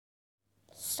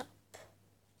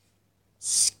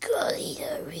Scully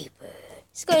the Reaper.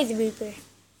 Scully the Reaper.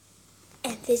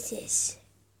 And this is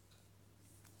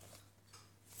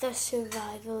the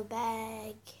survival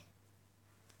bag.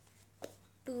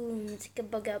 Boom, it's like a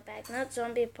bug out bag. Not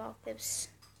zombie apocalypse.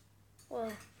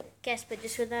 Well, guess, but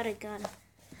just without a gun.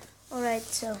 Alright,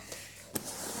 so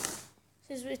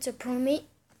it's a ProMate.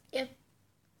 Yep,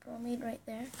 ProMate right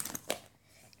there.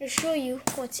 I'll show you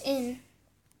what's in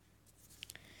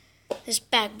this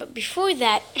bag. But before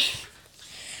that,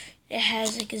 it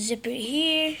has like a zipper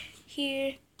here,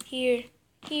 here, here,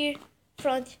 here,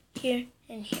 front, here,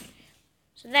 and here.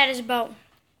 So that is about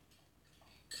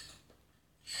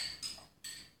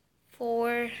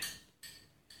 4,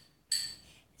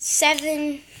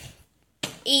 7,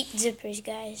 8 zippers,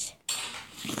 guys.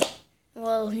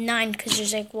 Well, 9 because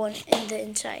there's like 1 in the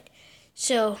inside.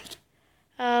 So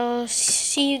I'll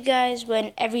see you guys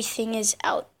when everything is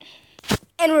out.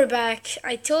 And we're back.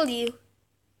 I told you,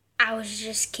 I was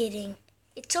just kidding.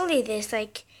 It's only this,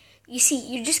 like, you see,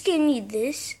 you're just gonna need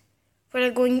this for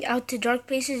like going out to dark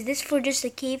places, this for just a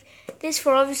cave, this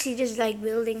for obviously just like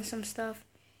building some stuff.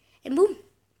 And boom.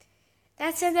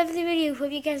 That's the end of the video.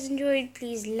 Hope you guys enjoyed.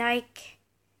 Please like,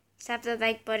 tap the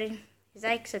like button,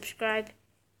 like, subscribe.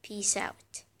 Peace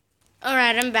out.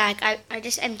 Alright, I'm back. I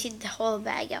just emptied the whole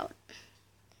bag out.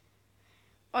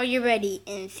 Are you ready?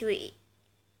 In 3,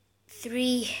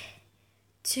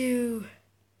 2,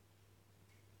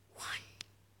 1.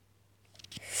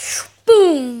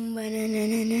 Boom!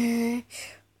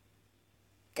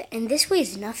 And this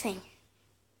weighs nothing.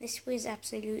 This weighs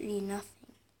absolutely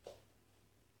nothing.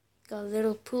 Got a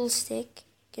little pool stick.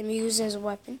 Can be used as a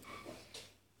weapon.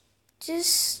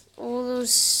 Just all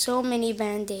those, so many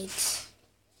band-aids.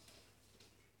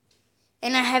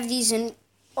 And I have these in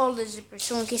all the zippers.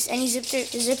 So in case any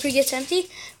zipper gets empty,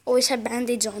 always have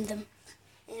band-aids on them.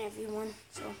 In everyone.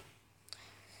 So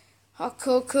hot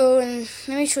cocoa, and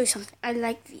let me show you something. I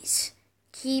like these.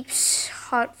 Keeps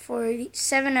hot for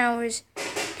 7 hours,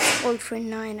 cold for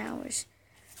 9 hours.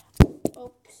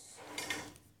 Oops.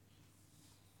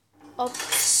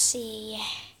 Oopsie.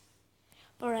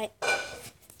 Alright.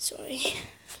 Sorry.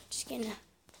 Just gonna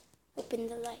open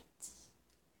the lights.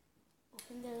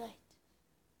 Open the light.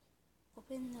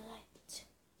 Open the light.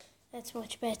 That's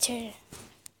much better.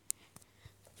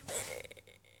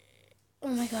 Oh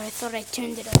my god, I thought I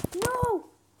turned it off. No!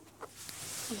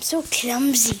 I'm so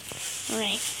clumsy.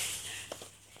 Alright.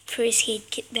 First aid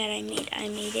kit that I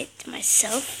made it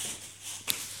myself.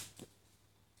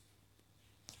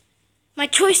 My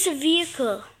choice of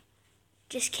vehicle.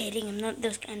 Just kidding, I'm not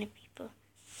those kind of people.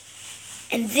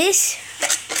 And this,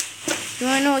 you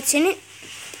wanna know what's in it?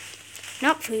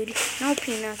 Not food, no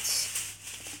peanuts.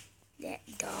 That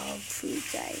dog food,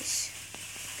 guys.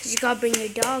 Because you gotta bring your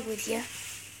dog with you.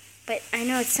 But I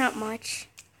know it's not much.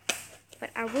 But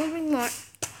I will bring more.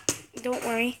 Don't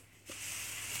worry.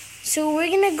 So we're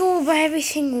gonna go by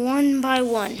everything one by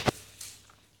one.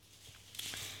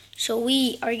 So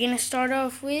we are gonna start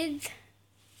off with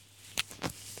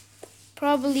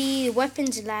probably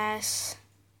weapons last.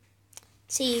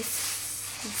 See,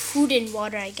 food and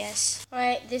water, I guess.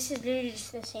 Alright, this is literally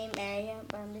just the same area,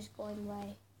 but I'm just going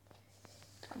by.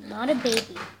 I'm not a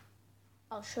baby.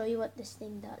 I'll show you what this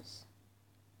thing does.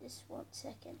 Just 1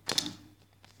 second.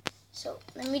 So,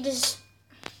 let me just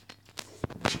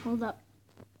hold up.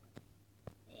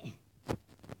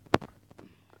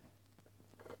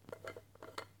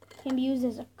 Can be used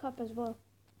as a cup as well.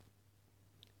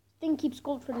 This thing keeps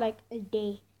cold for like a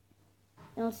day.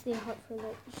 And it'll stay hot for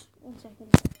like just 1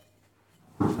 second.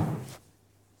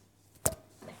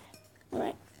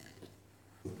 Alright.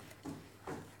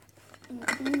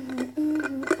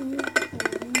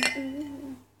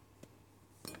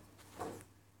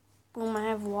 Boom, I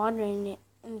have water in it.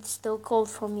 And it's still cold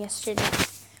from yesterday.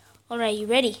 Alright, you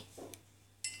ready?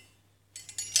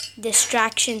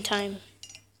 Distraction time.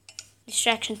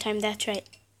 Distraction time, that's right.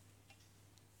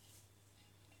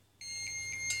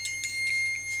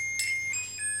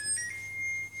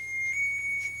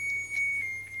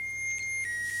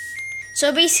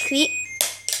 So basically,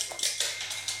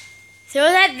 throw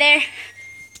that there.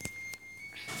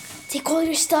 Take all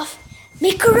your stuff.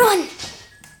 Make a run.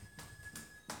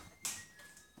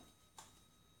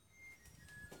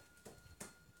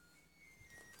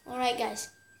 Alright guys,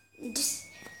 just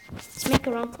let's make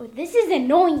a run for it. This is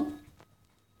annoying.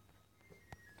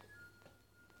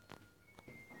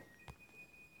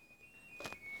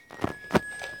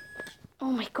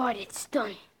 Oh my god, it's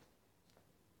done.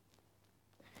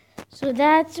 So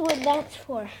that's what that's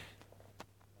for.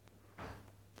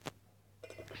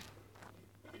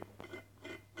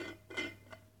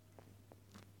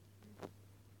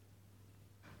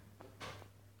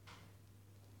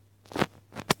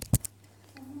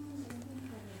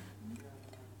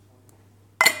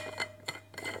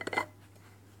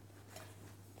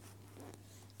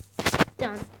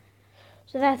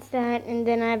 So that's that, and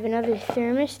then I have another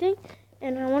thermos thing,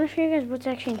 and I want to show you guys what's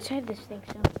actually inside this thing.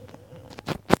 So,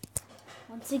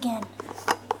 once again,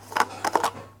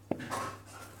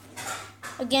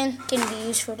 can be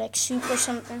used for like soup or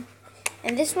something.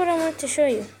 And this is what I want to show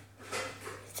you.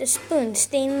 It's a spoon,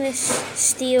 stainless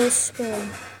steel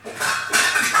spoon.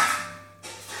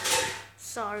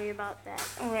 Sorry about that.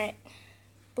 Alright,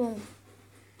 boom.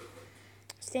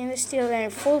 Stainless steel, and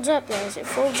it folds up, guys. It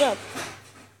folds up.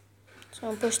 So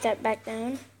I'll push that back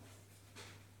down.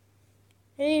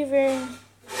 Very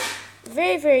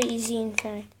easy, in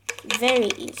fact.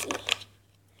 Very easy.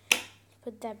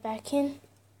 Put that back in.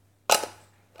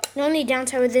 The only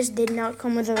downside with this did not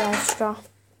come with a live straw.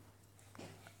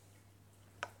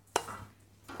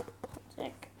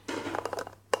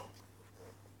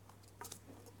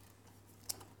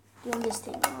 Doing this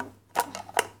thing wrong.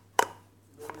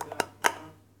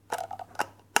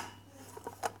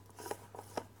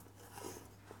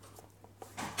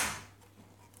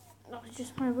 Oh, it's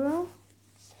just my bro.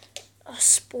 A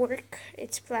spork.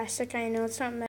 It's plastic. I know it's not metal.